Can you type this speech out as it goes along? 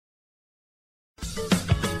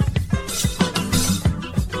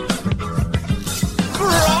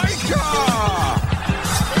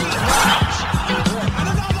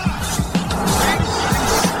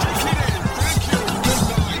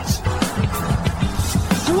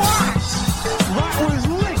Swat! That was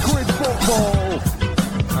liquid football.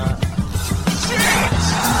 Shit!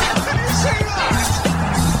 Did you see that?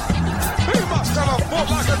 He must have a foot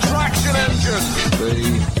like a traction engine.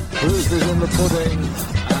 The proof is in the pudding,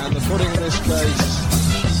 and the pudding in this case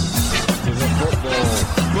is a football.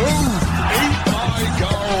 Move! Eat my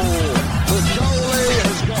goal! The goalie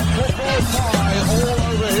has got football pie all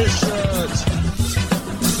over his shirt.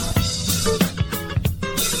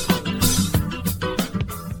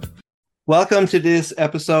 Welcome to this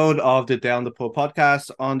episode of the Down the Pub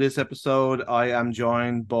podcast. On this episode, I am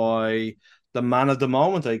joined by the man of the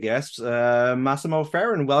moment, I guess, Massimo.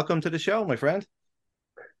 Welcome to the show, my friend.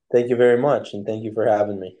 Thank you very much, and thank you for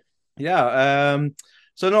having me. Yeah.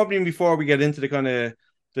 So normally before we get into the kind of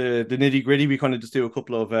the nitty gritty, we kind of just do a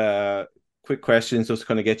couple of quick questions just to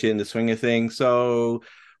kind of get you in the swing of things. So,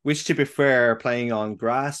 which do you prefer, playing on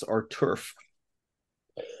grass or turf?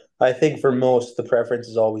 I think for most, the preference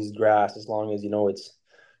is always grass, as long as it's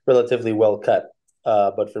relatively well cut.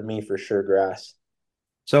 But for me, for sure, grass.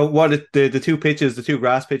 So, what the two pitches, the two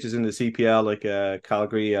grass pitches in the CPL, like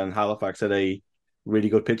Calgary and Halifax, are they really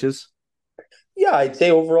good pitches? Yeah, I'd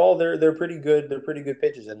say overall they're pretty good. They're pretty good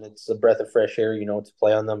pitches, and it's a breath of fresh air, to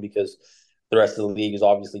play on them because the rest of the league is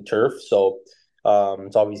obviously turf. So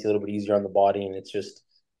it's obviously a little bit easier on the body, and it's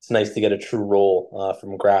nice to get a true roll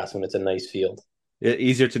from grass when it's a nice field.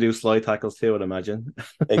 Easier to do slide tackles too, I'd imagine.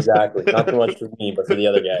 Exactly. Not too much for me, but for the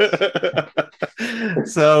other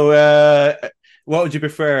guys. So, what would you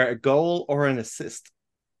prefer, a goal or an assist?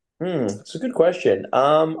 It's a good question.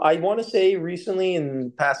 I want to say recently in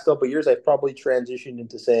the past couple of years, I've probably transitioned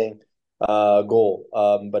into saying goal.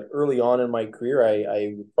 But early on in my career,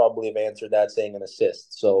 I would probably have answered that saying an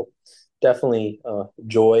assist. So definitely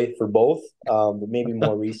joy for both. But maybe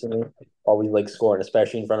more recently, always like scoring,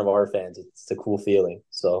 especially in front of our fans. It's a cool feeling.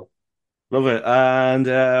 So love it. And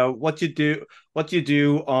what do you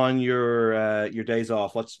do on your days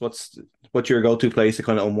off? What's your go-to place to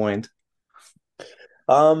kind of unwind?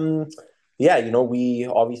 Yeah, we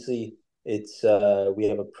obviously we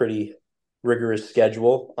have a pretty rigorous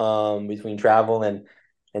schedule between travel and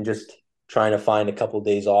just trying to find a couple of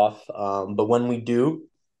days off. But when we do,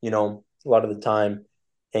 a lot of the time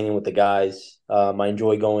hanging with the guys. I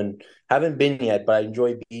enjoy going, haven't been yet, but I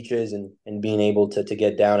enjoy beaches and being able to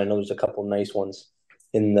get down. I know there's a couple of nice ones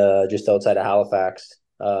in the just outside of Halifax.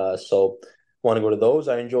 So want to go to those.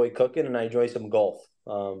 I enjoy cooking and I enjoy some golf.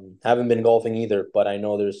 Haven't been golfing either, but I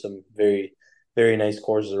know there's some very, very nice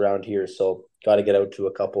courses around here. So got to get out to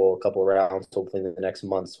a couple rounds, hopefully in the next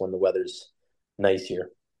months when the weather's nice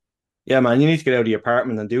here. Yeah, man, you need to get out of the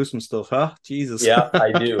apartment and do some stuff, huh? Jesus. Yeah,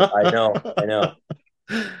 I do. I know.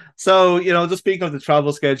 So, just speaking of the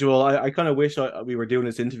travel schedule, I kind of wish we were doing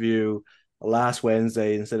this interview last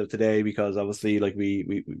Wednesday instead of today, because obviously like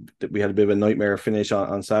we had a bit of a nightmare finish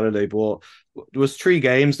on Saturday, but there was 3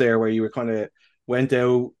 games there where you were kind of went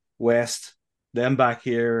out west, then back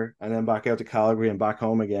here, and then back out to Calgary and back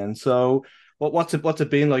home again. So what's it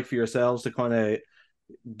been like for yourselves to kind of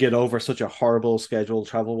get over such a horrible schedule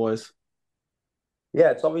travel wise?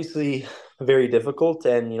 Yeah, it's obviously very difficult,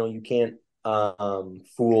 and you can't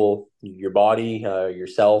fool your body,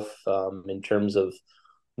 yourself, in terms of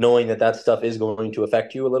knowing that stuff is going to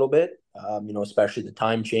affect you a little bit. Especially the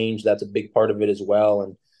time change, that's a big part of it as well,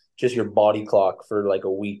 and just your body clock for like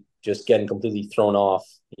a week just getting completely thrown off.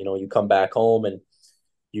 You come back home and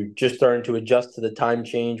you're just starting to adjust to the time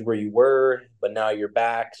change where you were, but now you're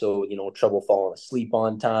back. So, trouble falling asleep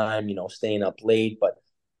on time, staying up late, but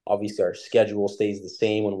obviously our schedule stays the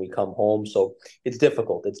same when we come home. So it's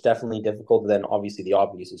difficult. It's definitely difficult. And then obviously the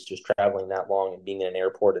obvious is just traveling that long and being in an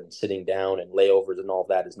airport and sitting down and layovers and all of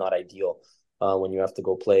that is not ideal when you have to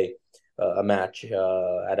go play a match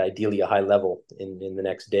at ideally a high level in the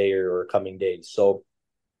next day or coming days. So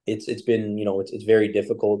it's been, it's very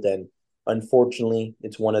difficult. And unfortunately,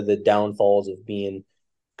 it's one of the downfalls of being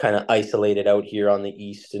kind of isolated out here on the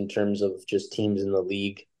East in terms of just teams in the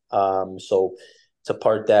league. So it's a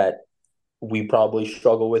part that we probably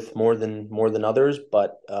struggle with more than others,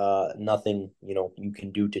 but nothing, you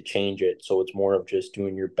can do to change it. So it's more of just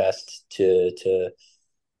doing your best to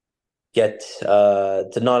get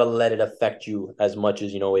to not let it affect you as much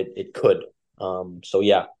as it could. So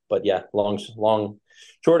yeah, but yeah, long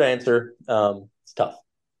short answer, it's tough.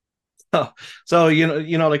 Oh, so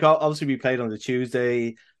like obviously we played on the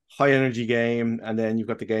Tuesday, high energy game, and then you've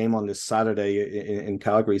got the game on this Saturday in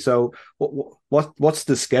Calgary. So what's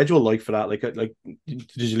the schedule like for that? Like did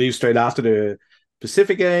you leave straight after the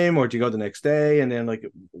Pacific game, or do you go the next day? And then like,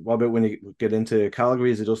 what about when you get into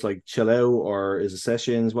Calgary? Is it just like chill out, or is it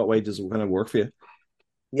sessions? What way does it kind of work for you?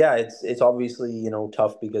 Yeah, it's obviously,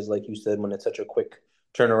 tough because like you said, when it's such a quick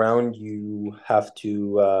turnaround, you have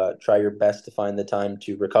to try your best to find the time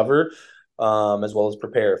to recover, as well as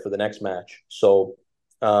prepare for the next match. So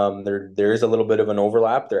there is a little bit of an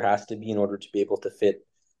overlap. There has to be in order to be able to fit,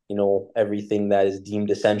 everything that is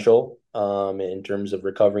deemed essential in terms of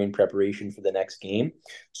recovery and preparation for the next game.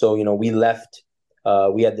 So, we left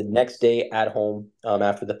we had the next day at home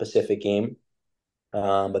after the Pacific game,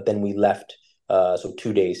 but then we left so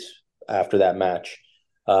 2 days after that match.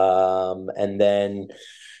 And then,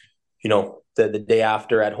 the day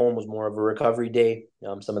after at home was more of a recovery day.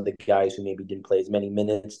 Some of the guys who maybe didn't play as many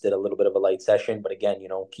minutes did a little bit of a light session, but again,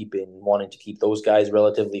 wanting to keep those guys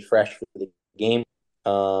relatively fresh for the game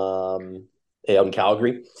out in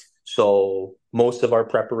Calgary. So most of our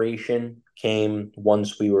preparation came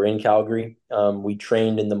once we were in Calgary. We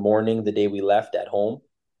trained in the morning the day we left at home,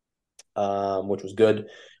 which was good.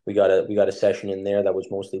 We got a session in there that was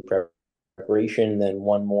mostly preparation, and then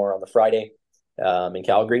one more on the Friday in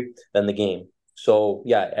Calgary, then the game. So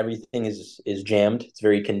yeah, everything is jammed. It's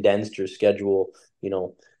very condensed. Your schedule,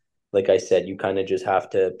 like I said, you kind of just have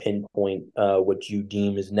to pinpoint what you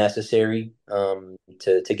deem is necessary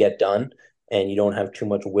to get done, and you don't have too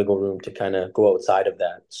much wiggle room to kind of go outside of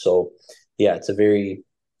that. So yeah, it's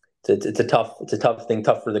a tough thing,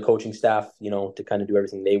 tough for the coaching staff, to kind of do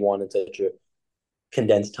everything they want in such a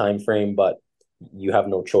condensed time frame, but you have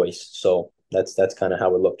no choice. So that's kind of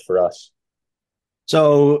how it looked for us.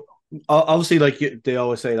 So obviously, like they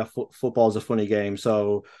always say that football is a funny game.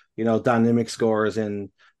 So Dan Nimick scores in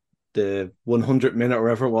the 100th minute or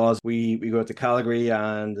whatever it was. We go to Calgary,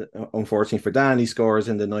 and unfortunately for Dan, he scores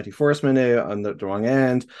in the 91st minute on the wrong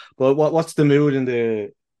end. But what's the mood in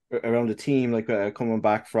the around the team, like coming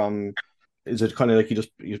back from? Is it kind of like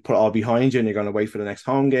you put it all behind you and you're going to wait for the next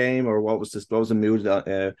home game, or what was the mood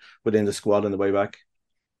within the squad on the way back?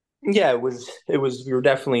 Yeah, it was we were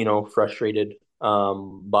definitely, frustrated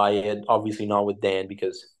by it. Obviously not with Dan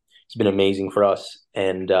because it's been amazing for us,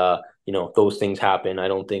 and those things happen. I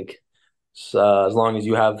don't think as long as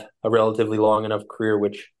you have a relatively long enough career,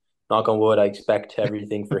 which knock on wood, I expect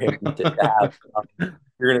everything for him to have.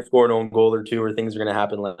 You're going to score an own goal or two, or things are going to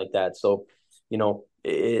happen like that. So,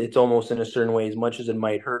 it's almost in a certain way, as much as it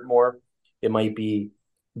might hurt more, it might be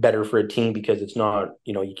better for a team because it's not,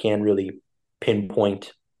 you can't really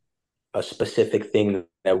pinpoint a specific thing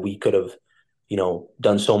that we could have,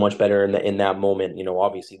 done so much better in that moment.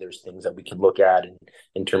 Obviously there's things that we can look at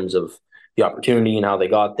in terms of the opportunity and how they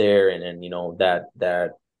got there, and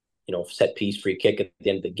that set piece, free kick at the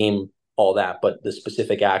end of the game, all that. But the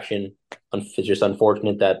specific action, it's just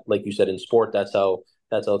unfortunate that, like you said, in sport, that's how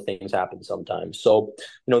things happen sometimes. So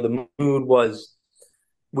the mood was,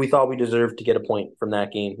 we thought we deserved to get a point from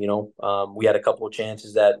that game. We had a couple of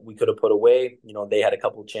chances that we could have put away. They had a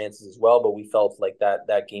couple of chances as well, but we felt like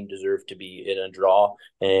that game deserved to be in a draw,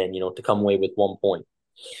 and to come away with 1 point.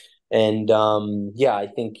 And yeah, I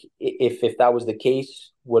think if that was the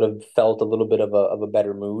case, would have felt a little bit of a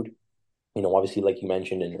better mood. Obviously, like you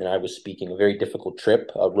mentioned, and I was speaking, a very difficult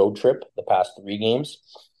trip, a road trip, the past 3 games.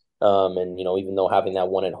 And even though having that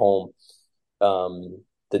one at home,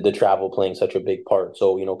 the travel playing such a big part.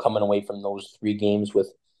 So coming away from those 3 games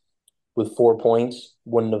with 4 points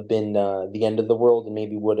wouldn't have been the end of the world, and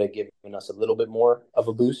maybe would have given us a little bit more of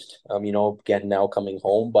a boost. Again, now coming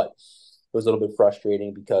home, but it was a little bit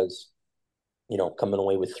frustrating because coming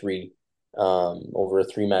away with three over a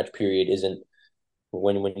 3 match period isn't,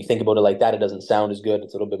 when you think about it like that, it doesn't sound as good.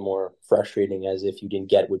 It's a little bit more frustrating, as if you didn't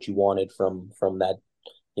get what you wanted from that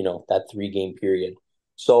 3 game period.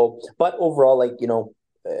 So, but overall, like,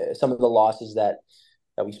 some of the losses that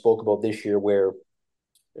we spoke about this year, where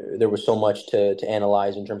there was so much to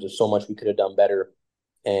analyze in terms of so much we could have done better,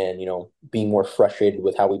 and being more frustrated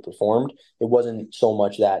with how we performed. It wasn't so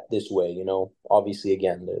much that this way. Obviously,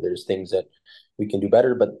 again, there's things that we can do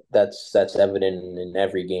better, but that's evident in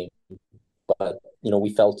every game. But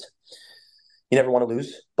we felt you never want to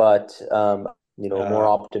lose, but more Uh,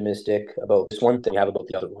 optimistic about this one than you have about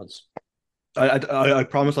the other ones. I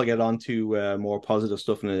promise I'll get on to more positive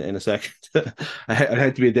stuff in a second. I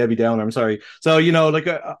had to be a Debbie Downer. I'm sorry. So like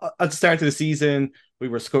at the start of the season, we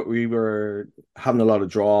were having a lot of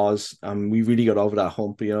draws, and we really got over that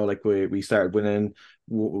hump. Like we started winning,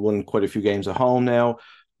 won quite a few games at home now.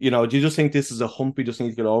 Do you just think this is a hump we just need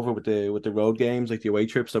to get over with the road games, like the away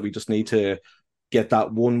trips, that we just need to get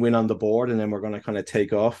that one win on the board, and then we're going to kind of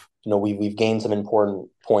take off? We've gained some important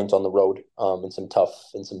points on the road, in some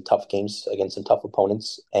tough games against some tough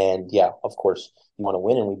opponents, and yeah, of course, you want to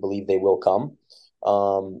win, and we believe they will come.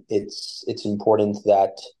 It's important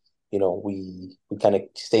that we kind of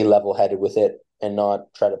stay level headed with it, and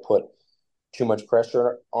not try to put too much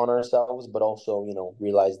pressure on ourselves, but also,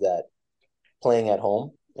 realize that playing at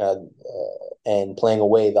home and playing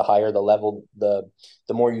away, the higher the level, the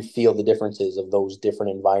more you feel the differences of those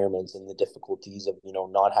different environments and the difficulties of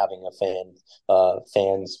not having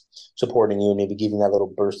fans supporting you, maybe giving that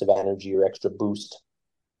little burst of energy or extra boost,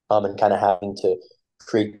 and kind of having to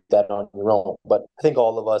create that on your own. But I think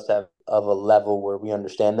all of us have of a level where we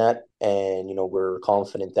understand that, and we're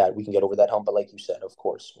confident that we can get over that hump. But like you said, of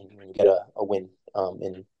course, when you get a win,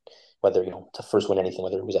 in whether to first win anything,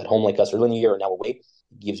 whether it was at home like us early in the year or now away,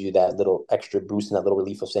 it gives you that little extra boost and that little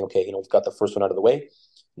relief of saying, okay, we've got the first one out of the way.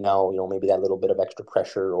 Now, maybe that little bit of extra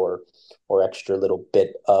pressure or extra little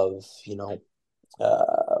bit of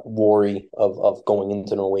worry of going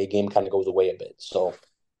into an away game kind of goes away a bit. So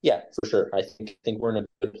yeah, for sure. I think we're in a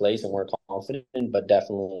good place and we're confident, but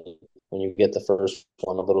definitely when you get the first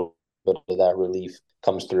one, a little bit of that relief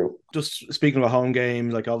comes through. Just speaking of a home game,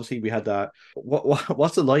 like obviously we had that.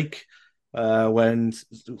 What's it like when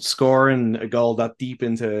scoring a goal that deep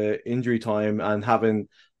into injury time and having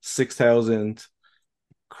 6,000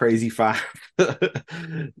 crazy fans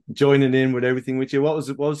joining in with everything with you? What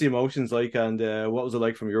was the emotions like, and what was it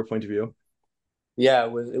like from your point of view? Yeah,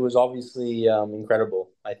 it was obviously incredible.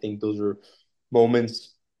 I think those are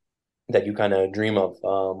moments that you kind of dream of,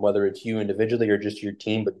 whether it's you individually or just your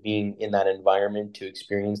team, but being in that environment to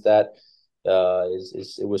experience that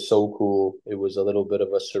is it was so cool. It was a little bit of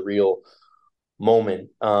a surreal moment,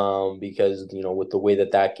 because with the way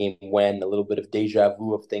that game went, a little bit of deja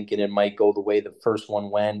vu of thinking it might go the way the first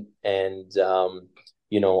one went, and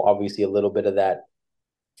obviously a little bit of that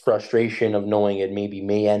frustration of knowing it maybe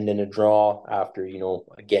may end in a draw after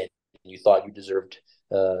again you thought you deserved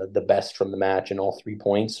the best from the match and all 3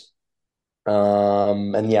 points.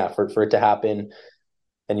 And yeah, for it to happen,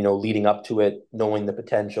 and leading up to it, knowing the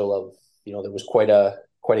potential of there was quite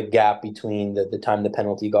a gap between the time the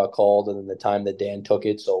penalty got called and then the time that Dan took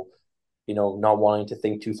it. So not wanting to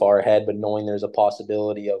think too far ahead, but knowing there's a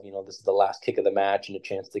possibility of this is the last kick of the match and a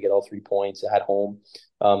chance to get all 3 points at home.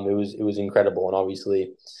 It was incredible, and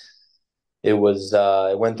obviously it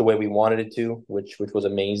went the way we wanted it to, which was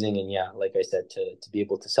amazing. And yeah, like I said, to be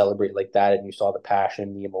able to celebrate like that, and you saw the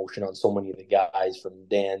passion, the emotion on so many of the guys, from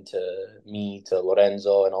Dan to me to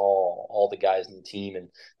Lorenzo and all the guys in the team and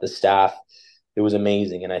the staff. It was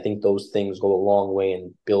amazing, and I think those things go a long way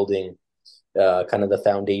in building kind of the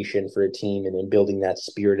foundation for a team, and in building that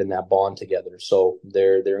spirit and that bond together. So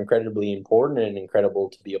they're incredibly important and incredible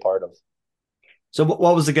to be a part of. So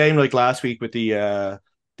what was the game like last week with the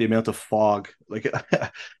amount of fog? Like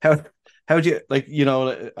how do you, like,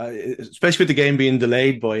 especially with the game being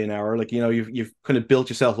delayed by an hour, like you've kind of built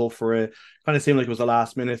yourself up for it. Kind of seemed like it was a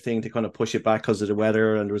last minute thing to kind of push it back because of the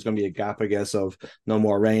weather, and there was going to be a gap, I guess, of no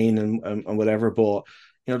more rain and whatever. But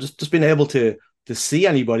just being able to see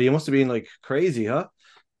anybody, it must have been like crazy, huh?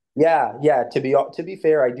 Yeah, yeah. To be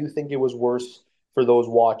fair, I do think it was worse for those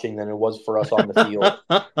watching than it was for us on the field.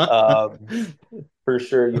 Um, for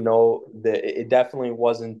sure, it definitely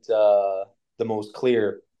wasn't the most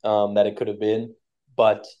clear that it could have been,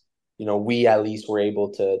 but we at least were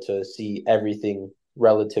able to see everything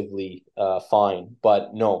relatively fine.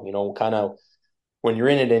 But no, kind of when you're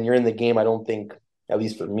in it and you're in the game, I don't think, at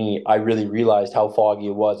least for me, I really realized how foggy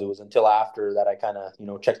it was. It was until after that I kind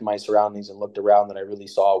of, checked my surroundings and looked around that I really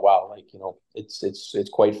saw, wow, like, it's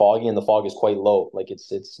quite foggy, and the fog is quite low. Like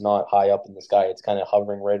it's not high up in the sky. It's kind of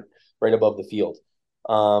hovering right above the field.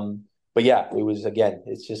 But yeah, it was, again,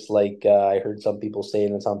 it's just like I heard some people say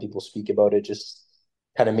and some people speak about it, just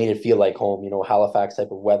kind of made it feel like home, Halifax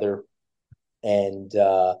type of weather. And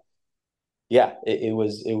yeah, it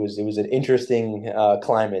was an interesting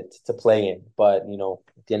climate to play in. But at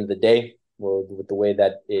the end of the day, well, with the way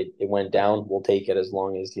that it went down, we'll take it as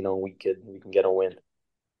long as we can get a win.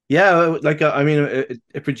 Yeah, like I mean,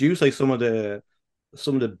 it produced like some of the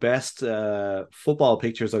best football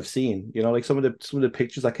pictures I've seen. Like some of the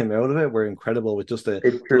pictures that came out of it were incredible, with just It's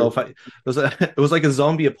the low true. fi- it was like a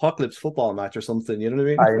zombie apocalypse football match or something. You know what I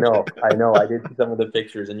mean? I know, I know. I did see some of the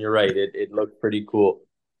pictures, and you're right. It looked pretty cool.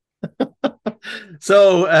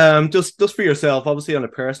 So, just for yourself, obviously on a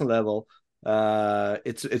personal level,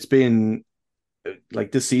 it's been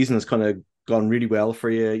like this season has kind of gone really well for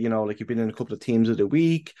you. Like you've been in a couple of teams of the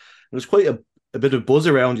week. There's quite a bit of buzz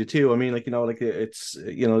around you too. I mean, like like it's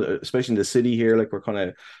especially in the city here, like we're kind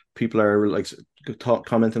of people are like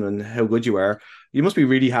commenting on how good you are. You must be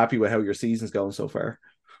really happy with how your season's going so far.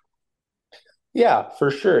 Yeah,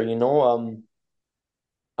 for sure.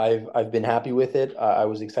 I've been happy with it. I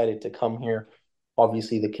was excited to come here.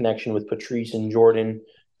 Obviously, the connection with Patrice and Jordan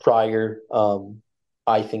prior.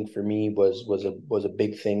 I think for me was a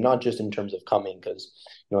big thing, not just in terms of coming, because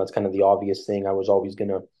it's kind of the obvious thing. I was always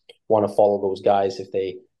gonna want to follow those guys if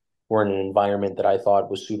they were in an environment that I thought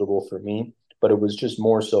was suitable for me. But it was just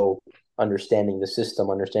more so understanding the system,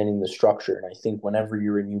 understanding the structure. And I think whenever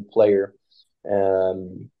you're a new player,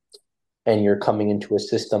 um, and you're coming into a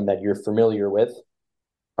system that you're familiar with,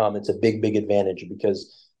 it's a big advantage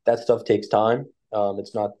because that stuff takes time.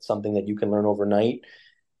 It's not something that you can learn overnight,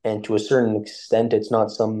 and to a certain extent, it's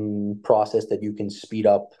not some process that you can speed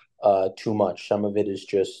up too much. Some of it is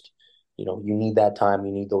just, you need that time,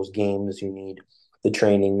 you need those games, you need the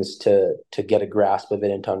trainings to get a grasp of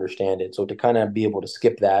it and to understand it. So to kind of be able to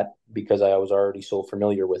skip that because I was already so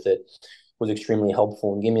familiar with it was extremely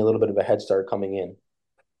helpful and gave me a little bit of a head start coming in.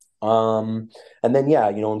 Um, and then yeah,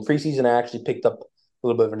 in preseason I actually picked up a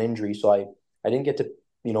little bit of an injury, so I didn't get to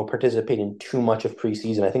participate in too much of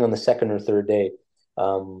preseason. I think on the second or third day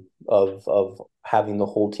of having the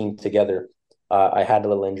whole team together, I had a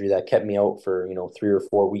little injury that kept me out for 3 or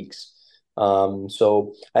 4 weeks.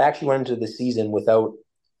 So I actually went into the season without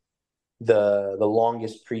the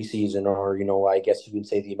longest preseason, or I guess you could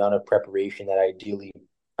say the amount of preparation that ideally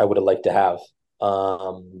I would have liked to have.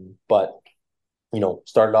 But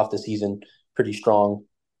started off the season pretty strong.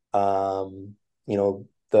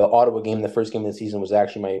 The Ottawa game, the first game of the season, was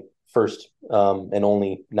actually my first and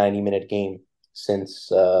only 90-minute game since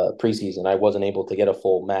preseason. I wasn't able to get a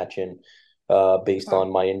full match in based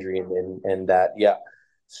on my injury and that. Yeah.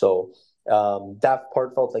 So that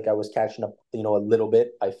part felt like I was catching up, a little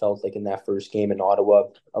bit. I felt like in that first game in Ottawa,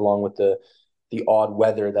 along with the odd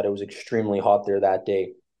weather, that it was extremely hot there that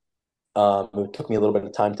day. It took me a little bit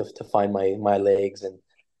of time to find my legs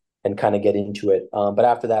and kind of get into it. But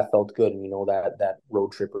after that, felt good. And that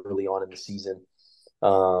road trip early on in the season,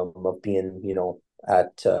 of being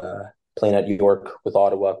at playing at York with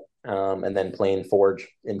Ottawa, and then playing Forge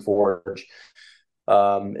in Forge.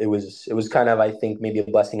 It was kind of, I think, maybe a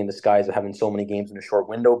blessing in disguise of having so many games in a short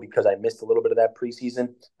window, because I missed a little bit of that preseason.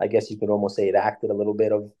 I guess you could almost say it acted a little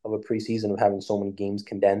bit of a preseason of having so many games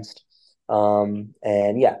condensed. And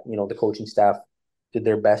yeah, the coaching staff did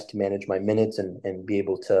their best to manage my minutes and be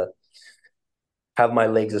able to have my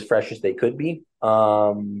legs as fresh as they could be.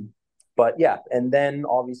 But yeah, and then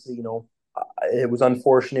obviously, it was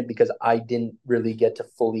unfortunate because I didn't really get to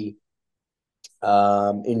fully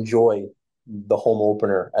enjoy the home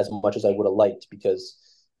opener as much as I would have liked, because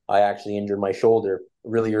I actually injured my shoulder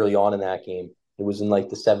really early on in that game. It was in like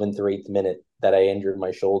the 7th or 8th minute that I injured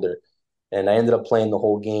my shoulder, and I ended up playing the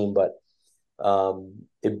whole game, but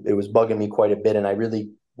it was bugging me quite a bit, and I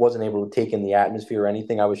really wasn't able to take in the atmosphere or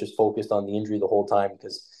anything. I was just focused on the injury the whole time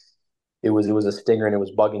because it was a stinger and it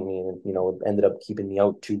was bugging me, and it ended up keeping me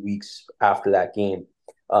out 2 weeks after that game.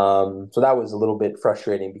 So that was a little bit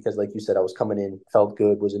frustrating because, like you said, I was coming in, felt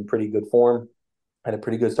good, was in pretty good form, had a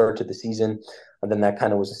pretty good start to the season, and then that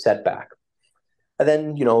kind of was a setback. And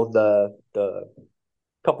then the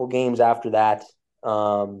couple games after that,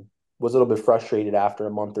 was a little bit frustrated after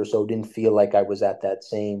a month or so. Didn't feel like I was at that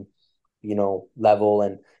same level,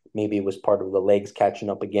 and maybe it was part of the legs catching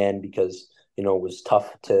up again because it was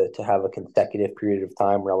tough to have a consecutive period of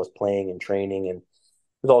time where I was playing and training, and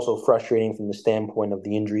it was also frustrating from the standpoint of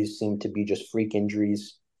the injuries seemed to be just freak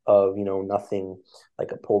injuries of nothing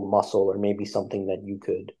like a pulled muscle or maybe something that you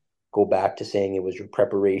could go back to saying it was your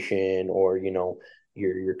preparation or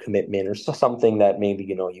your commitment or something that maybe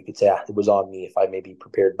you could say, it was on me. If I maybe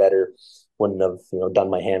prepared better, wouldn't have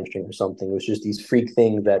done my hamstring or something. It was just these freak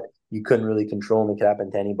things that you couldn't really control, and it could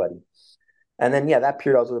happen to anybody. And then, yeah, that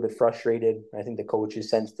period I was a little bit frustrated. I think the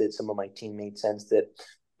coaches sensed it. Some of my teammates sensed it.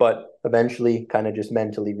 But eventually, kind of just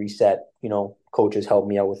mentally reset. Coaches helped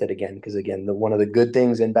me out with it again. Because, again, one of the good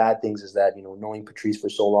things and bad things is that, knowing Patrice for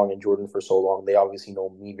so long and Jordan for so long, they obviously know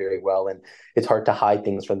me very well. And it's hard to hide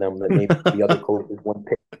things from them that maybe the other coaches wouldn't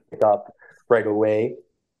pick up right away.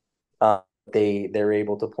 They're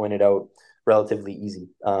able to point it out relatively easy.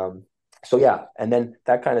 So, yeah. And then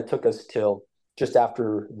that kind of took us till just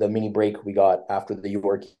after the mini break we got after the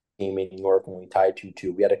York game in New York when we tied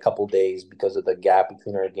 2-2. We had a couple days because of the gap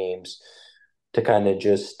between our games to kind of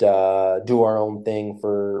just do our own thing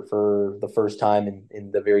for the first time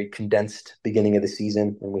in the very condensed beginning of the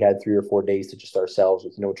season. And we had 3 or 4 days to just ourselves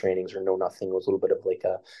with no trainings or no nothing. It was a little bit of like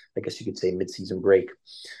I guess you could say mid-season break.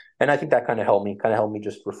 And I think that kind of helped me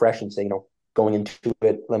just refresh and say, going into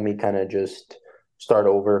it, let me kind of just start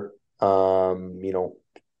over.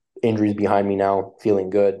 Injuries behind me now,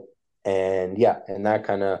 feeling good. And yeah, and that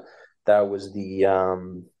was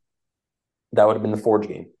that would have been the Forge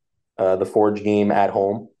game. The Forge game at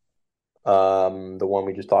home, the one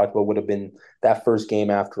we just talked about, would have been that first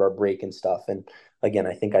game after our break and stuff. And again,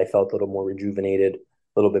 I think I felt a little more rejuvenated, a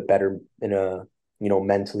little bit better in a,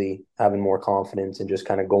 mentally having more confidence and just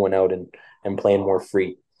kind of going out and playing more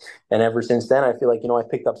free. And ever since then, I feel like, I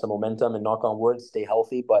picked up some momentum and knock on wood, stay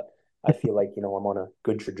healthy, but I feel like, I'm on a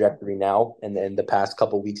good trajectory now. And then the past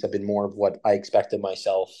couple of weeks have been more of what I expected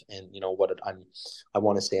myself and, what I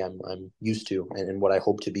want to say I'm used to and what I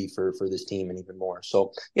hope to be for this team and even more.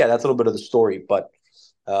 So yeah, that's a little bit of the story, but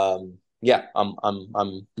yeah,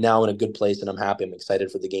 I'm now in a good place and I'm happy. I'm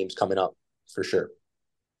excited for the games coming up for sure.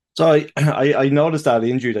 So I noticed that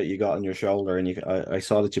injury that you got on your shoulder, and I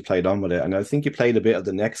saw that you played on with it, and I think you played a bit of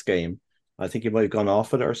the next game. I think you might have gone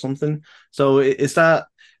off with it or something. So is that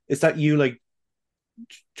you like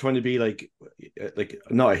trying to be like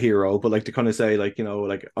not a hero, but like to kind of say like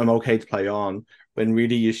like I'm okay to play on when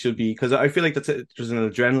really you should be, because I feel like there's an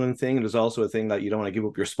adrenaline thing, and there's also a thing that you don't want to give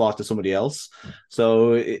up your spot to somebody else.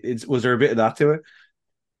 So it's was there a bit of that to it?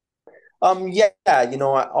 Yeah,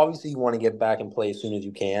 obviously you want to get back and play as soon as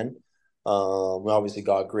you can. We obviously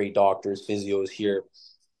got great doctors, physios here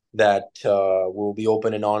that will be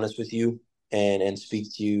open and honest with you and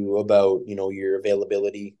speak to you about your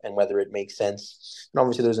availability and whether it makes sense. And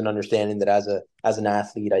obviously, there's an understanding that as an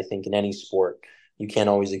athlete, I think in any sport, you can't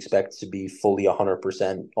always expect to be fully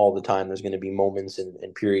 100% all the time. There's going to be moments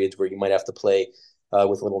and periods where you might have to play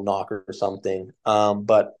with a little knock or something.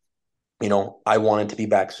 But I wanted to be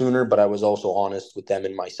back sooner, but I was also honest with them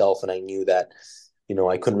and myself, and I knew that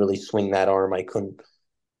I couldn't really swing that arm. I couldn't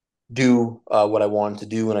do what I wanted to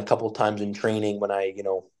do. And a couple of times in training, when I,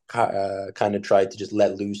 kind of tried to just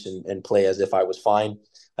let loose and play as if I was fine,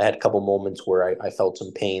 I had a couple moments where I felt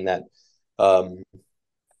some pain that um,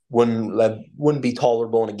 wouldn't be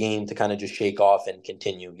tolerable in a game to kind of just shake off and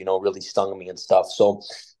continue. Really stung me and stuff. So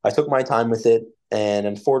I took my time with it, and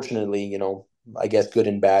unfortunately, I guess good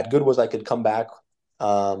and bad. Good was I could come back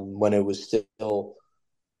when it was still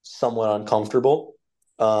somewhat uncomfortable.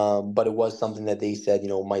 But it was something that they said,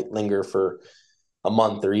 might linger for a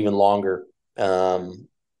month or even longer,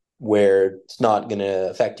 where it's not going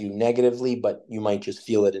to affect you negatively, but you might just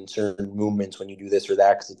feel it in certain movements when you do this or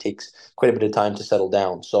that because it takes quite a bit of time to settle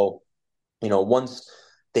down. So, once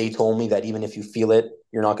they told me that even if you feel it,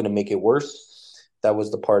 you're not going to make it worse. That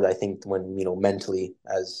was the part I think when, mentally,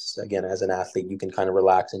 as an athlete, you can kind of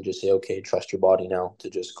relax and just say, okay, trust your body now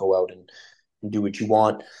to just go out and do what you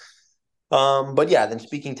want. But yeah, then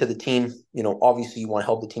speaking to the team, obviously you want to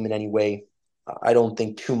help the team in any way. I don't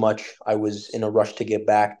think too much. I was in a rush to get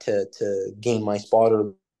back to gain my spot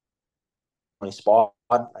or my spot.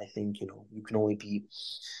 I think, you can only be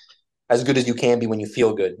as good as you can be when you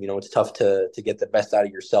feel good. It's tough to get the best out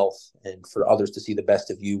of yourself and for others to see the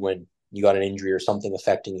best of you when you got an injury or something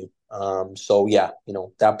affecting you. So yeah,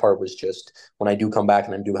 that part was just when I do come back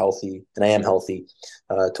and I am healthy,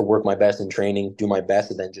 to work my best in training, do my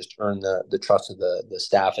best, and then just earn the trust of the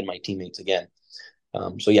staff and my teammates again.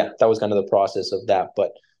 So yeah, that was kind of the process of that.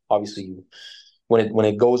 But obviously, when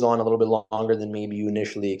it goes on a little bit longer than maybe you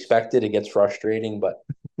initially expected, it gets frustrating. But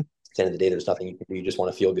at the end of the day, there's nothing you can do. You just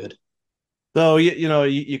want to feel good. So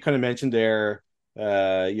you kind of mentioned there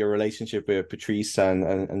your relationship with Patrice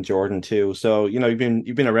and Jordan too. So you've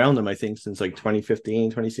been around them, I think, since like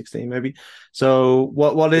 2015, 2016 maybe. So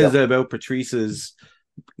what is Yep. it about Patrice's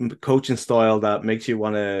coaching style that makes you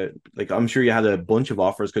want to, like, I'm sure you had a bunch of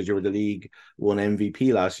offers because you were the league one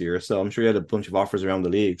MVP last year, so I'm sure you had a bunch of offers around the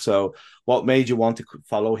league. So what made you want to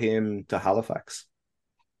follow him to Halifax?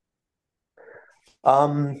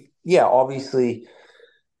 Yeah, obviously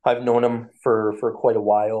I've known him for quite a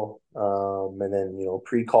while. And then,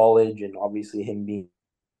 pre-college and obviously him being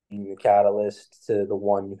the catalyst to the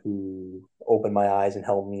one who opened my eyes and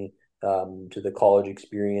helped me to the college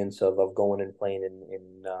experience of going and playing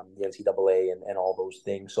in the NCAA and all those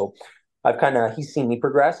things. So he's seen me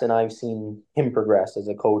progress and I've seen him progress as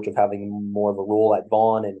a coach of having more of a role at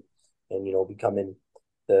Vaughan and becoming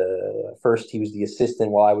the first, he was the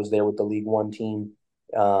assistant while I was there with the League One team.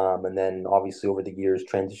 And then obviously over the years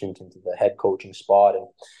transitioned into the head coaching spot. And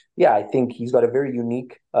yeah, I think he's got a very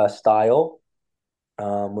unique style,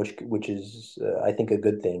 which is I think a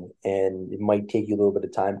good thing. And it might take you a little bit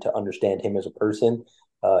of time to understand him as a person,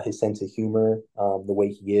 his sense of humor, the way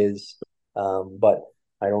he is. But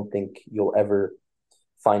I don't think you'll ever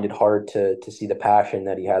find it hard to see the passion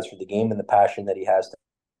that he has for the game and the passion that he has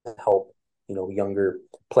to help younger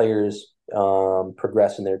players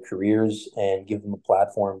progress in their careers and give them a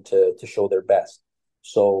platform to show their best.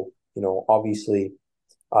 So obviously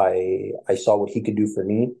I saw what he could do for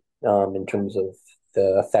me in terms of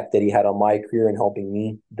the effect that he had on my career and helping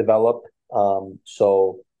me develop.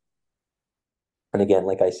 So and again,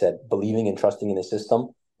 like I said, believing and trusting in his system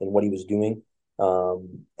and what he was doing.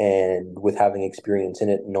 And with having experience in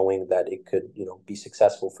it, knowing that it could, be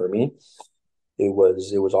successful for me, it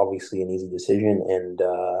was obviously an easy decision, and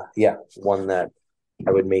yeah, one that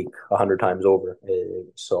I would make 100 times over.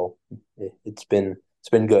 So it's been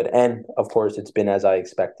good, and of course, it's been as I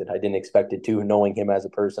expected. I didn't expect it to. Knowing him as a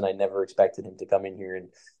person, I never expected him to come in here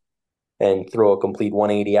and throw a complete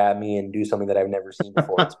 180 at me and do something that I've never seen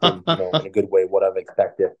before. It's been, in a good way, what I've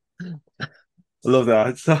expected. I love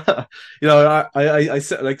that. So, I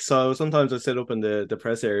sit like so. Sometimes I sit up in the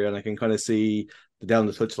press area and I can kind of see down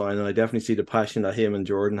the touchline, and I definitely see the passion that him and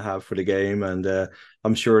Jordan have for the game. And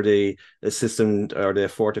I'm sure the assistant or the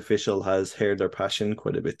fourth official has heard their passion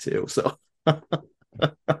quite a bit too. So, Of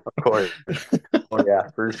course. Oh, yeah,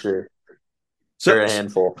 for sure. so, They're a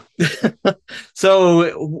handful.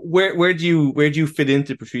 so where do you fit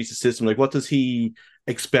into Patrice's system? Like, what does he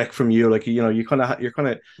expect from you? Like, you're kind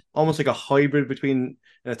of almost like a hybrid between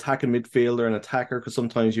an attacking midfielder and attacker, because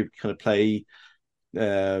sometimes you kind of play.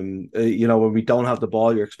 When we don't have the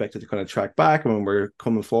ball, you're expected to kind of track back, and when we're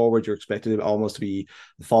coming forward, you're expected to almost to be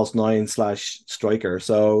a false nine / striker.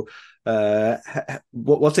 So,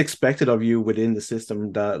 what's expected of you within the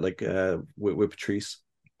system that like with Patrice?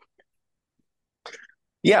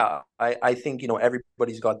 Yeah, I think,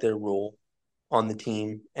 everybody's got their role on the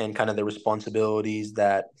team and kind of the responsibilities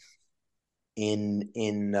that in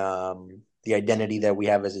the identity that we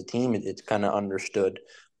have as a team, it's kind of understood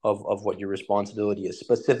of what your responsibility is.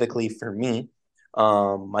 Specifically for me,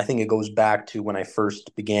 I think it goes back to when I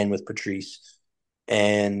first began with Patrice,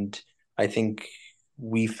 and I think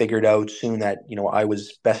we figured out soon that I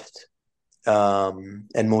was best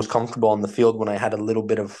and most comfortable on the field when I had a little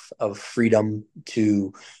bit of freedom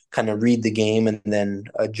to kind of read the game and then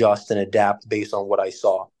adjust and adapt based on what I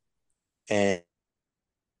saw. And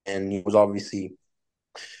it was obviously,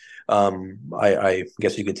 I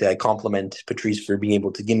guess you could say I compliment Patrice for being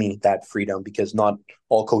able to give me that freedom, because not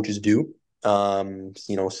all coaches do. Some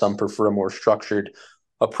prefer a more structured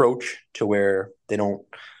approach to where they don't,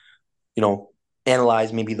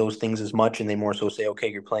 analyze maybe those things as much, and they more so say,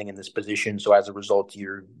 okay, you're playing in this position, so as a result,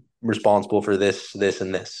 you're responsible for this, this,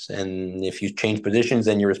 and this. And if you change positions,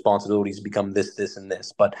 then your responsibilities become this, this, and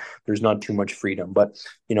this. But there's not too much freedom. But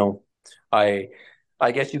I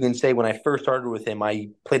I guess you can say when I first started with him, I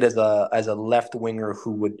played as a left winger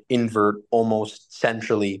who would invert almost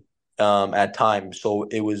centrally at times. So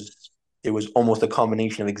it was almost a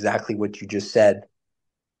combination of exactly what you just said,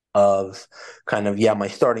 of kind of, yeah, my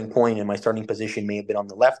starting point and my starting position may have been on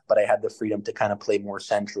the left, but I had the freedom to kind of play more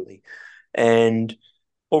centrally. And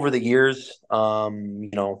over the years,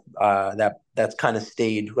 that's kind of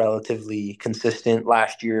stayed relatively consistent.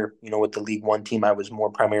 Last year, with the League One team, I was more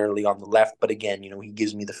primarily on the left, but again, he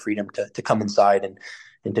gives me the freedom to come inside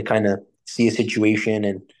and to kind of see a situation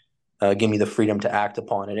and give me the freedom to act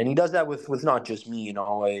upon it. And he does that with not just me.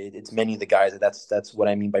 It's many of the guys. That's what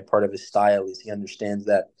I mean by part of his style is he understands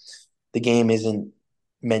that the game isn't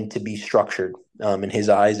meant to be structured in his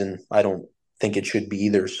eyes, and I don't think it should be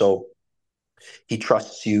either. So he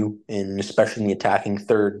trusts you, and especially in the attacking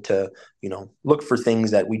third, to look for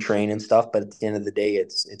things that we train and stuff. But at the end of the day,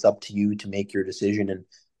 it's up to you to make your decision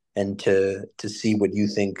and to see what you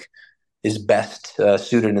think is best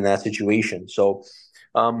suited in that situation. So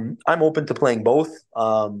I'm open to playing both.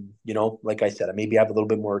 Like I said, I maybe have a little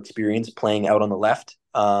bit more experience playing out on the left,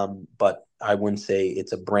 but I wouldn't say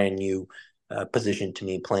it's a brand new position to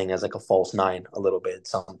me, playing as like a false nine a little bit.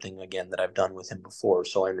 It's something again that I've done with him before,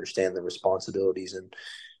 so I understand the responsibilities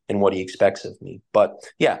and what he expects of me. But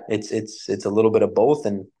yeah, it's a little bit of both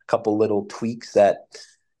and a couple little tweaks that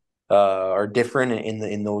are different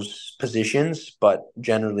in those positions. But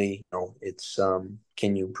generally, it's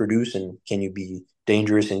can you produce and can you be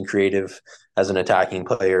dangerous and creative as an attacking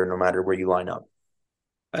player, no matter where you line up.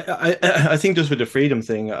 I think just with the freedom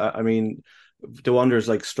thing, I mean, the Wanderers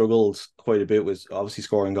like struggled quite a bit with obviously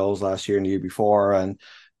scoring goals last year and the year before, and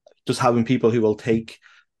just having people who will take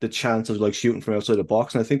the chance of like shooting from outside the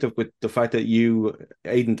box. And I think that with the fact that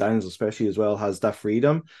Aiden Daniels especially as well, has that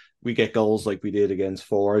freedom, we get goals like we did against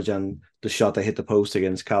Forge and the shot that hit the post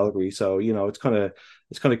against Calgary. So it's kind of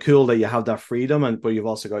cool that you have that freedom, but you've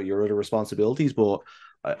also got your other responsibilities. But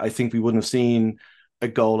I think we wouldn't have seen a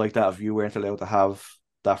goal like that if you weren't allowed to have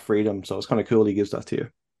that freedom. So it's kind of cool he gives that to you.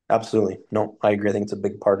 Absolutely. No, I agree. I think it's a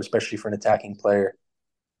big part, especially for an attacking player.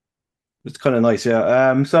 It's kind of nice, yeah.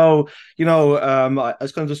 I was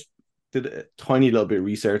kind of just did a tiny little bit of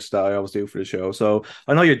research that I always do for the show. So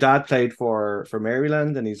I know your dad played for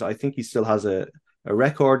Maryland, and I think he still has a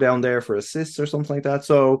record down there for assists or something like that.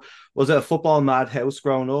 So was it a football madhouse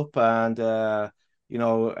growing up? And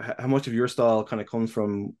how much of your style kind of comes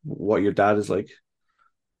from what your dad is like?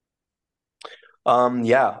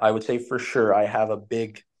 Yeah, I would say for sure I have a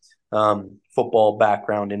big football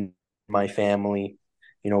background in my family.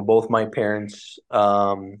 Both my parents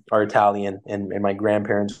are Italian, and my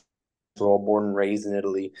grandparents were all born and raised in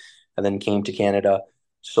Italy, and then came to Canada.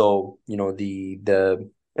 So, the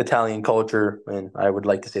Italian culture, and I would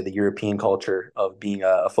like to say the European culture of being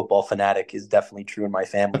a football fanatic is definitely true in my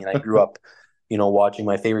family. And I grew up, watching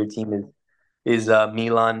my favorite team is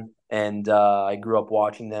Milan, and I grew up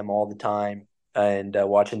watching them all the time and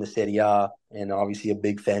watching the Serie A, and obviously a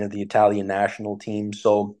big fan of the Italian national team.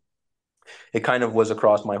 So it kind of was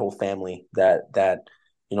across my whole family that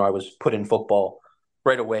I was put in football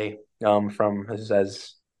right away from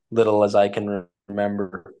as little as I can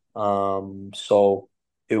remember. So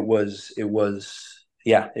it was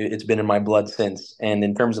yeah, it's been in my blood since. And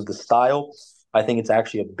in terms of the style, I think it's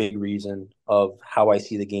actually a big reason of how I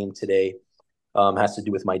see the game today. Has to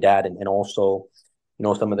do with my dad, and also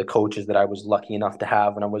some of the coaches that I was lucky enough to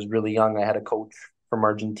have when I was really young. I had a coach from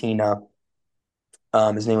Argentina.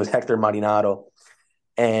 His name was Hector Marinaro,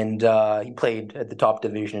 and he played at the top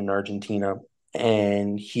division in Argentina.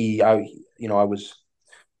 And I was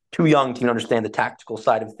too young to even understand the tactical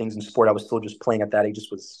side of things in sport. I was still just playing at that age.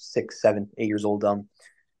 Just was 6, 7, 8 years old.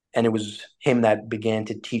 And it was him that began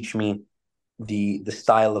to teach me the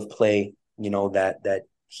style of play. That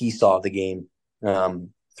he saw the game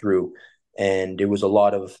through, and it was a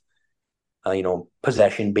lot of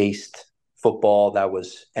possession based football that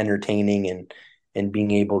was entertaining, and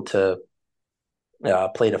being able to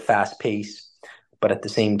play at a fast pace, but at the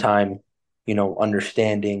same time,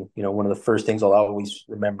 understanding. One of the first things I'll always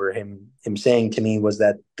remember him saying to me was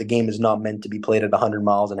that the game is not meant to be played at 100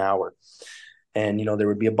 miles an hour. And there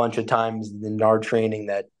would be a bunch of times in our training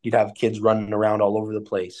that you'd have kids running around all over the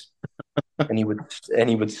place, and he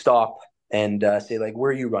would stop and say, like,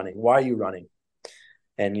 "Where are you running? Why are you running?"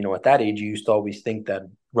 And at that age, you used to always think that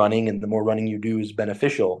running, and the more running you do, is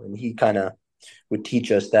beneficial. And he kind of would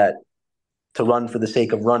teach us that to run for the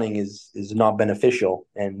sake of running is not beneficial.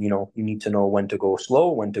 And you need to know when to go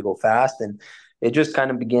slow, when to go fast. And it just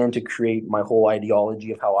kind of began to create my whole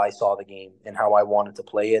ideology of how I saw the game and how I wanted to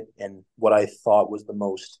play it, and what I thought was the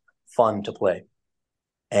most fun to play.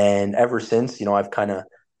 And ever since,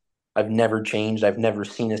 I've never changed. I've never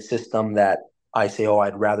seen a system that I say, oh,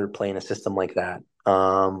 I'd rather play in a system like that.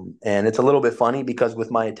 And it's a little bit funny because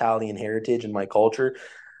with my Italian heritage and my culture,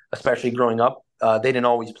 especially growing up, they didn't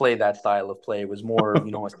always play that style of play. It was more,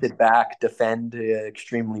 a sit back, defend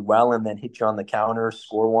extremely well, and then hit you on the counter,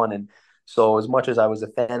 score one. And so, as much as I was a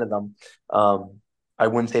fan of them, I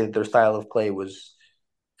wouldn't say that their style of play was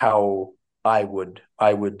how I would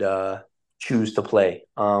choose to play.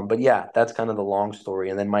 But yeah, that's kind of the long story.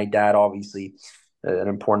 And then my dad, obviously, an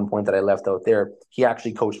important point that I left out there. He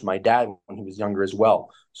actually coached my dad when he was younger as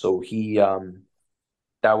well. So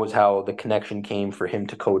that was how the connection came for him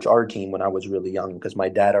to coach our team when I was really young, because my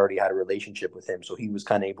dad already had a relationship with him, so he was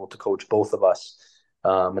kind of able to coach both of us.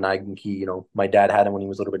 My dad had him when he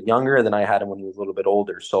was a little bit younger, and then I had him when he was a little bit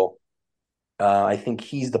older. So I think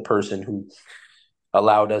he's the person who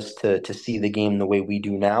allowed us to see the game the way we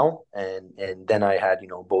do now, and then I had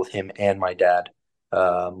both him and my dad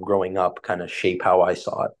growing up kind of shape how I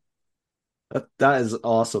saw it. That is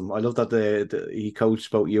awesome. I love that he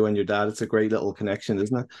coached both you and your dad. It's a great little connection,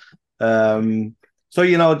 isn't it? So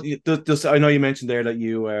just I know you mentioned there that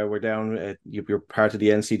you were down. You're part of the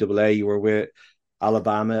NCAA. You were with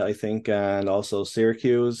Alabama, I think, and also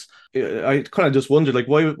Syracuse. I kind of just wondered, like,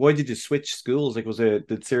 why did you switch schools? Like,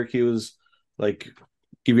 did Syracuse like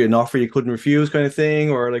give you an offer you couldn't refuse, kind of thing,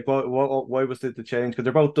 or like why was the change? Because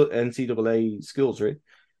they're both NCAA schools, right?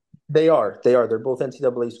 They're both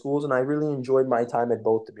NCAA schools, and I really enjoyed my time at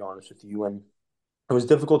both, to be honest with you. And it was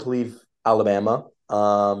difficult to leave Alabama,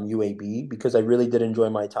 UAB, because I really did enjoy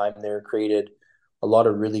my time there. Created a lot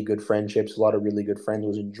of really good friendships, a lot of really good friends.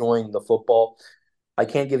 Was enjoying the football. I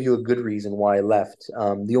can't give you a good reason why I left.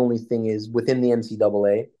 The only thing is within the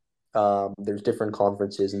NCAA, there's different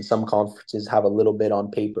conferences, and some conferences have a little bit on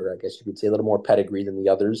paper, I guess you could say, a little more pedigree than the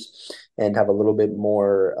others, and have a little bit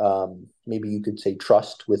more, maybe you could say,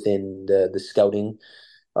 trust within the scouting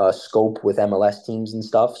scope with MLS teams and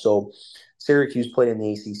stuff. So Syracuse played in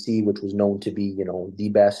the ACC, which was known to be, the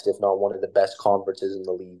best, if not one of the best conferences in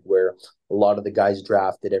the league, where a lot of the guys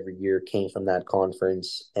drafted every year came from that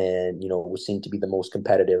conference, and was seen to be the most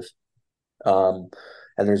competitive. And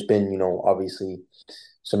there's been, obviously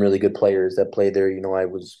some really good players that played there. I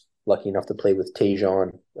was lucky enough to play with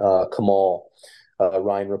Tajon, Kamal,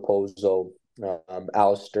 Ryan Raposo,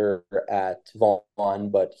 Alistair at Vaughan,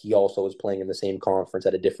 but he also was playing in the same conference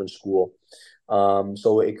at a different school.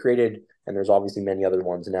 So it created, and there's obviously many other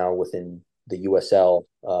ones now within the USL,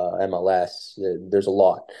 MLS. There's a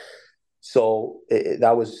lot. So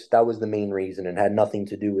that was the main reason, and had nothing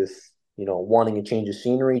to do with wanting a change of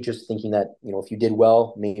scenery. Just thinking that if you did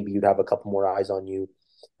well, maybe you'd have a couple more eyes on you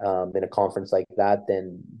in a conference like that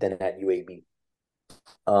than at UAB.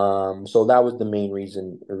 So that was the main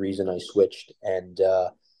reason I switched, and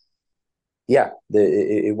yeah,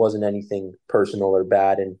 it wasn't anything personal or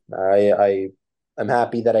bad, and I'm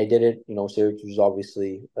happy that I did it. Syracuse is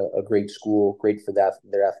obviously a great school, great for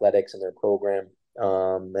their athletics and their program,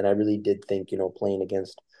 and I really did think playing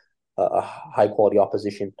against a high quality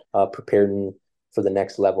opposition prepared me for the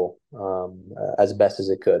next level as best as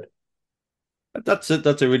it could. That's it.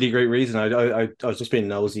 That's a really great reason. I was just being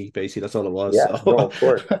nosy, basically. That's all it was. Yeah, no, of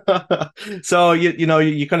course. So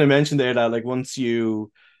you kind of mentioned there that like once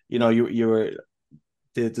you were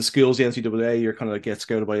the schools, the NCAA, you're kind of like get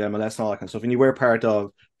scouted by MLS and all that kind of stuff, and you were part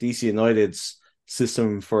of DC United's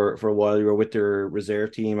system for a while. You were with their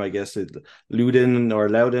reserve team, I guess, Loudon.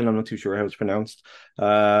 I'm not too sure how it's pronounced.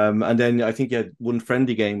 And then I think you had one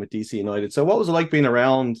friendly game with DC United. So what was it like being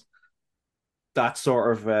around that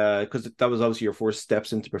sort of because that was obviously your first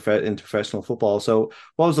steps into professional football. So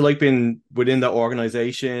what was it like being within that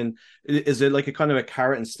organization? Is it like a kind of a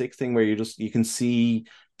carrot and stick thing where you can see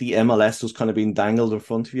the MLS just kind of being dangled in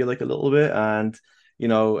front of you like a little bit, and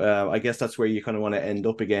I guess that's where you kind of want to end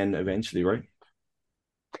up again eventually, right?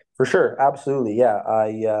 For sure, absolutely, yeah.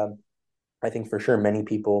 I think for sure many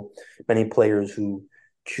players who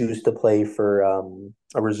choose to play for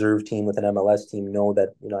a reserve team with an MLS team know that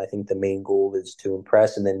I think the main goal is to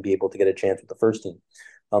impress and then be able to get a chance with the first team.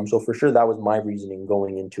 So for sure that was my reasoning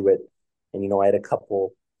going into it, and I had a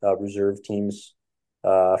couple reserve teams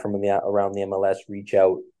from around the MLS reach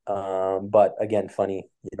out. But again, funny,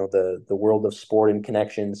 the world of sport and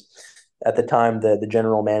connections. At the time, the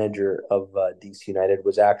general manager of DC United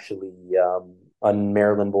was actually a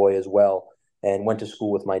Maryland boy as well, and went to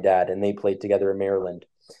school with my dad, and they played together in Maryland.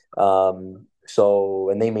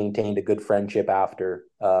 And they maintained a good friendship after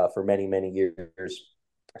for many years.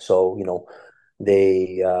 So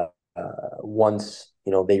they once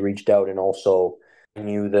they reached out, and also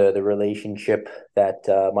knew the relationship that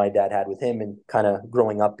my dad had with him, and kind of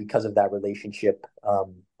growing up because of that relationship.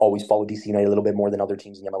 Always followed DC United a little bit more than other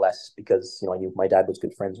teams in the MLS because I knew my dad was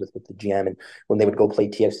good friends with the GM, and when they would go play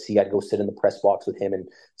TFC, I'd go sit in the press box with him and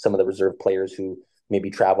some of the reserve players who maybe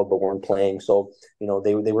traveled but weren't playing. So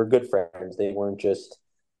they were good friends. They weren't just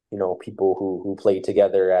people who played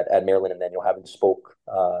together at Maryland and then haven't spoke.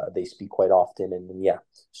 They speak quite often, and yeah.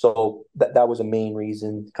 So that was a main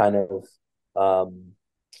reason, kind of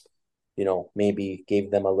maybe gave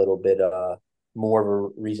them a little bit more of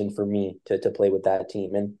a reason for me to play with that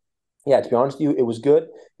team. And yeah, to be honest with you, it was good.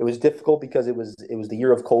 It was difficult because it was the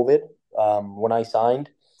year of COVID when I signed.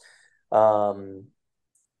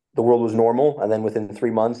 The world was normal, and then within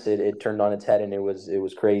 3 months, it turned on its head, and it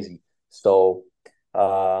was crazy. So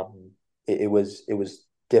it was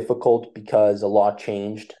difficult because a lot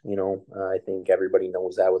changed. I think everybody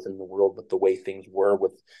knows that within the world, but the way things were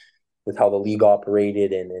with how the league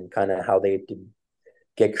operated, and kind of how they had to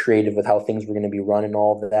get creative with how things were going to be run and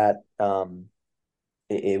all of that.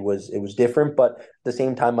 It was different, but at the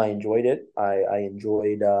same time, I enjoyed it. I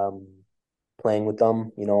enjoyed playing with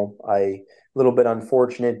them. A little bit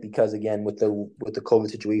unfortunate because again with the COVID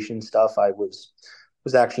situation stuff, I was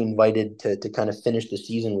actually invited to kind of finish the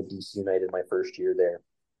season with DC United my first year there.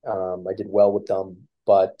 I did well with them,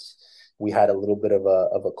 but we had a little bit of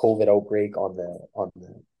a COVID outbreak on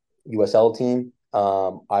the USL team.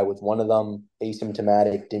 I was one of them,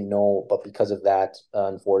 asymptomatic, didn't know, but because of that,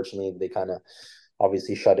 unfortunately, they kind of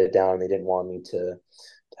obviously shut it down. They didn't want me to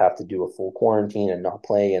have to do a full quarantine and not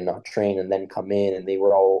play and not train and then come in. And they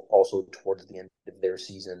were all also towards the end of their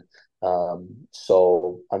season.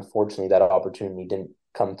 So unfortunately, that opportunity didn't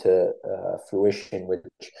come to fruition, which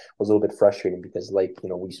was a little bit frustrating because, like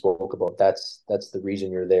we spoke about, that's the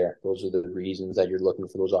reason you're there. Those are the reasons that you're looking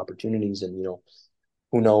for those opportunities, and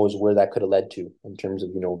who knows where that could have led to in terms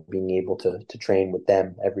of being able to train with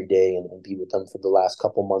them every day and be with them for the last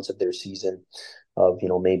couple months of their season, of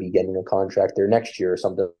maybe getting a contract there next year or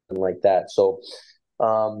something like that. So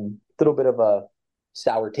little bit of a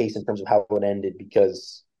sour taste in terms of how it ended,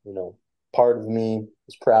 because part of me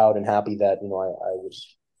was proud and happy that I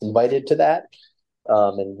was invited to that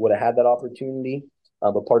and would have had that opportunity.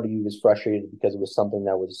 But part of you was frustrated because it was something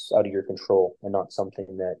that was out of your control and not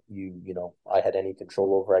something that I had any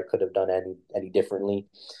control over. I could have done any differently,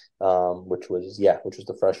 which was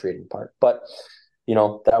the frustrating part. But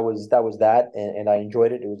that was that, and I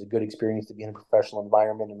enjoyed it. It was a good experience to be in a professional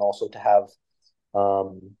environment and also to have a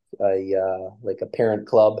parent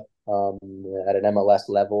club at an MLS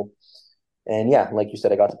level. And yeah, like you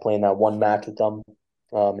said, I got to play in that one match with them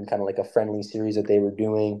in kind of like a friendly series that they were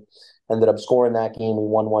doing. Ended up scoring that game. We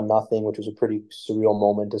won 1-0, which was a pretty surreal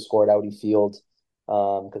moment to score at Audi Field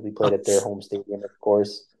because we played at their home stadium, of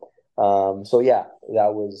course. So yeah,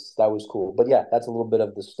 that was cool. But yeah, that's a little bit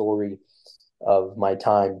of the story of my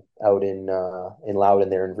time out in Loudoun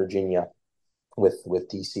there in Virginia with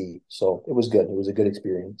DC. So it was good. It was a good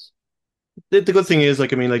experience. The good thing is,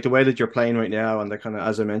 like, I mean, like the way that you're playing right now, and the kind of,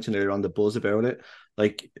 as I mentioned earlier, on the buzz about it,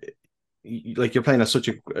 like you're playing at such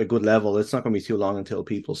a good level. It's not going to be too long until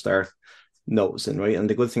people start noticing, right? And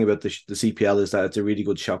the good thing about the CPL is that it's a really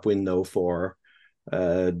good shop window for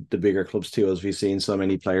the bigger clubs too, as we've seen so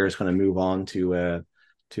many players kind of move on to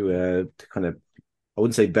kind of, I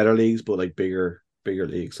wouldn't say better leagues, but like bigger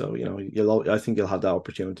leagues. So I think you'll have that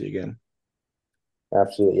opportunity again.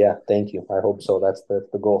 Absolutely, yeah. Thank you. I hope so. That's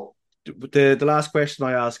the goal. The last question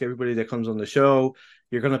I ask everybody that comes on the show: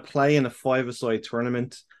 you're going to play in a 5-a-side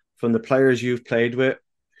tournament. From the players you've played with,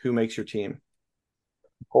 who makes your team?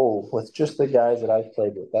 Oh, with just the guys that I've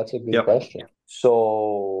played with. That's a good question.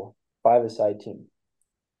 So 5-a-side team.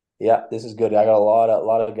 Yeah, this is good. I got a lot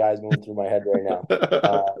of guys going through my head right now.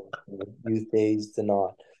 Youth days to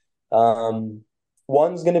not.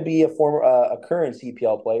 One's going to be a current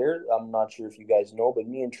CPL player. I'm not sure if you guys know, but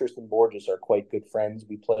me and Tristan Borges are quite good friends.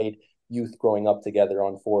 We played youth growing up together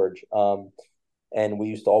on Forge. And we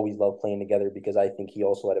used to always love playing together because I think he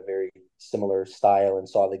also had a very similar style and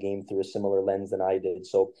saw the game through a similar lens than I did.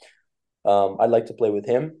 So I'd like to play with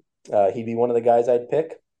him. He'd be one of the guys I'd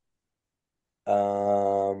pick.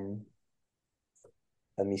 Let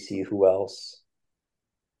me see who else.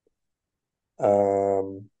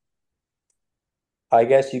 I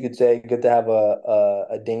guess you could say good to have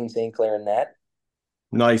a Dane St. Clair in net.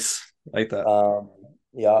 Nice. Like that.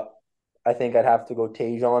 Yeah. I think I'd have to go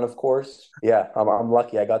Tejan, of course. Yeah, I'm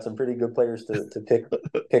lucky. I got some pretty good players to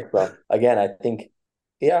pick from. Again, I think,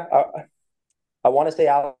 yeah, I want to say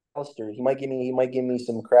Alistair. He might give me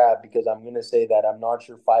some crap because I'm going to say that I'm not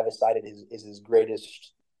sure 5-a-sided is his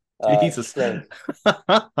greatest strength. But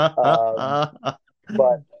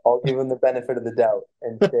I'll give him the benefit of the doubt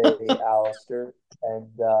and say Alistair. And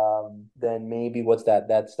then maybe what's that?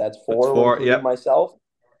 That's 4. That's 4. Yeah. Myself.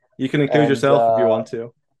 You can include yourself if you want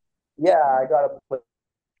to. Yeah, I gotta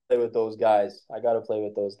play with those guys.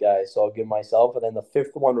 So I'll give myself, and then the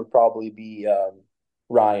 5th one would probably be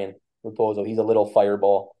Ryan Raposo. He's a little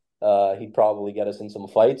fireball. He'd probably get us in some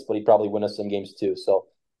fights, but he'd probably win us some games too. So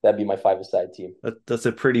that'd be my 5-a-side team. That's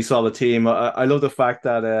a pretty solid team. I love the fact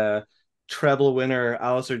that treble winner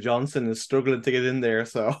Alistair Johnson is struggling to get in there.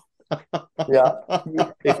 So yeah,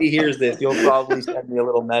 if he hears this, he'll probably send me a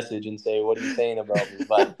little message and say, "What are you saying about me?"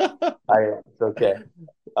 But it's okay.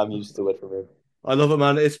 I'm used to it from him. I love it,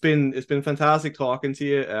 man. It's been fantastic talking to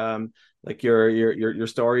you. Like your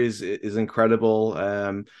story is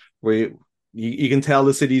incredible. You can tell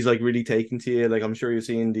the city's like really taken to you. Like I'm sure you've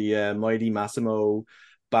seen the mighty Massimo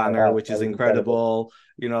banner, which is incredible.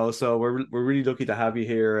 So we're really lucky to have you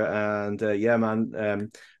here. And yeah, man,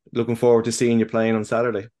 looking forward to seeing you playing on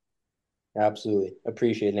Saturday. Absolutely.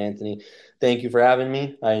 Appreciate it, Anthony. Thank you for having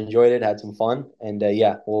me. I enjoyed it, had some fun, and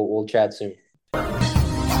yeah, we'll chat soon.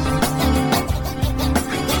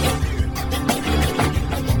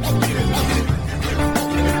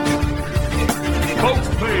 Folks,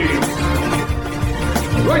 please.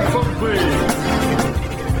 Right foot, please.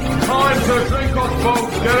 Time to drink up,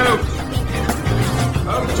 folks. Get out.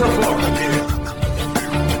 Out to book.